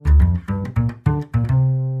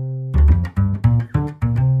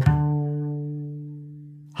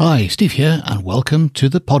Hi, Steve here, and welcome to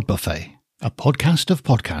the Pod Buffet, a podcast of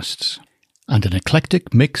podcasts and an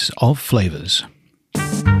eclectic mix of flavours.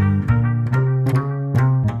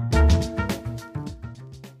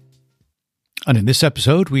 And in this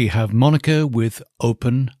episode, we have Monica with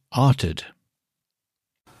Open Arted.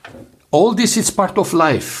 All this is part of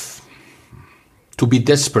life. To be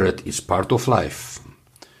desperate is part of life.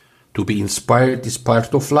 To be inspired is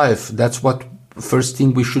part of life. That's what first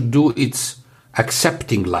thing we should do. It's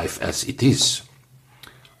accepting life as it is.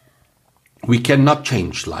 We cannot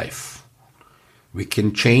change life. We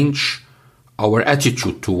can change our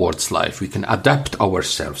attitude towards life. We can adapt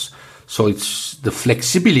ourselves. So it's the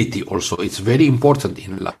flexibility also. It's very important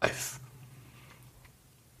in life.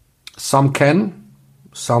 Some can,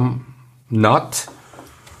 some not.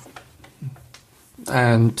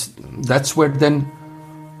 And that's where then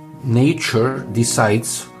nature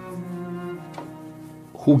decides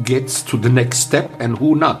who gets to the next step and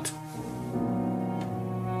who not.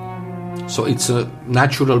 So it's a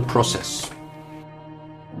natural process.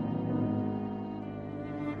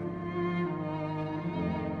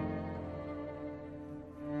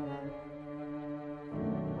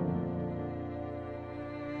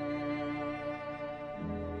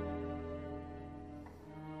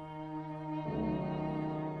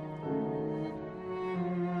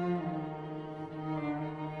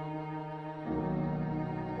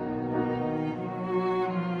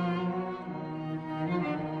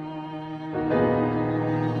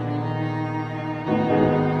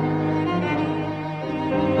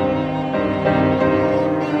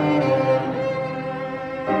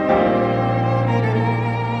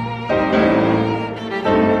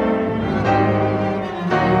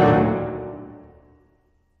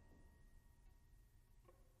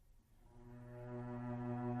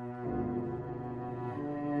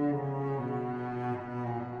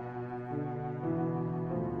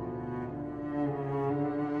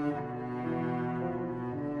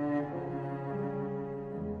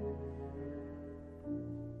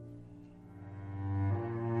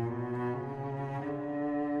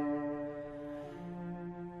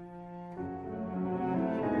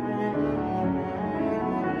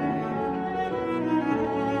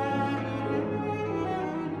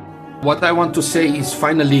 What I want to say is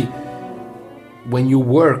finally, when you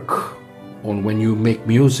work or when you make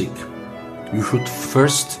music, you should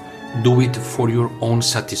first do it for your own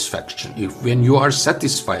satisfaction. When you are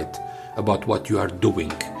satisfied about what you are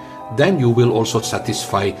doing, then you will also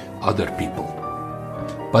satisfy other people.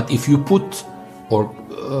 But if you put or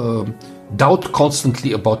doubt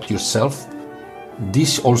constantly about yourself,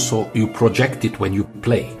 this also you project it when you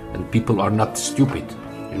play, and people are not stupid,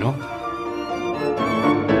 you know?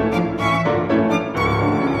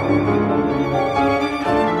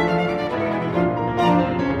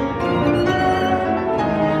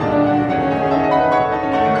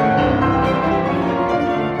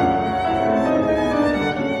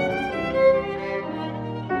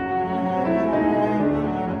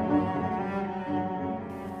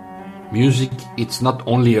 Music, it's not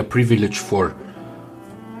only a privilege for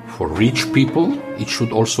rich people, it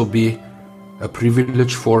should also be a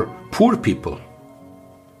privilege for poor people.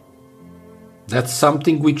 That's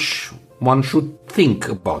something which one should think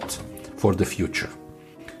about for the future.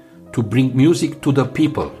 To bring music to the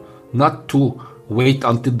people, not to wait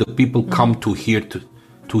until the people come to hear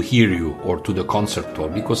you or to the concert hall,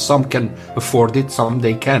 because some can afford it, some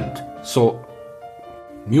they can't. So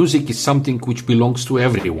music is something which belongs to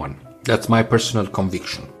everyone. That's my personal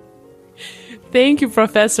conviction. Thank you,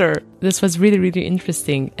 Professor. This was really, really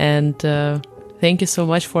interesting. And thank you so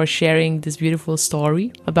much for sharing this beautiful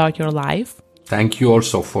story about your life. Thank you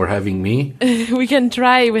also for having me. We can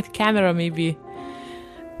try with camera maybe.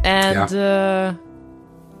 And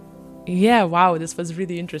wow, this was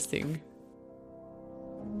really interesting.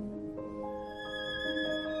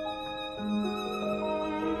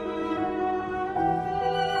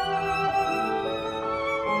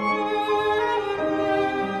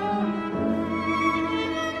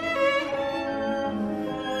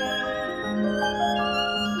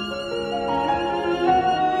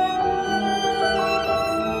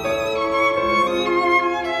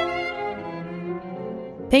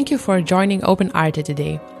 Thank you for joining Open Arted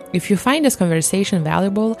today. If you find this conversation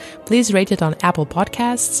valuable, please rate it on Apple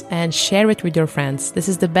Podcasts and share it with your friends. This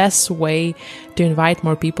is the best way to invite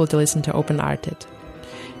more people to listen to Open Arted.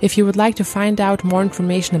 If you would like to find out more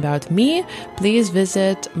information about me, please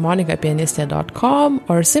visit monicapianistia.com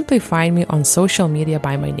or simply find me on social media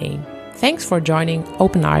by my name. Thanks for joining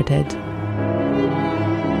Open Arted.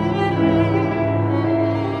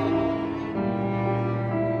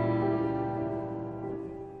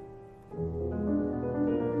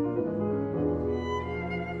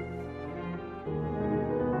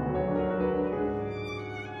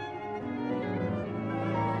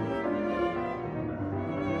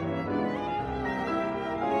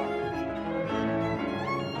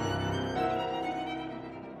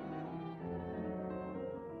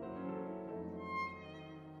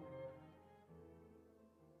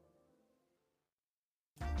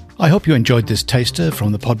 I hope you enjoyed this taster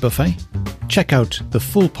from the Pod Buffet. Check out the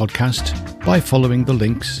full podcast by following the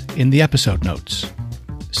links in the episode notes.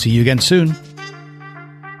 See you again soon.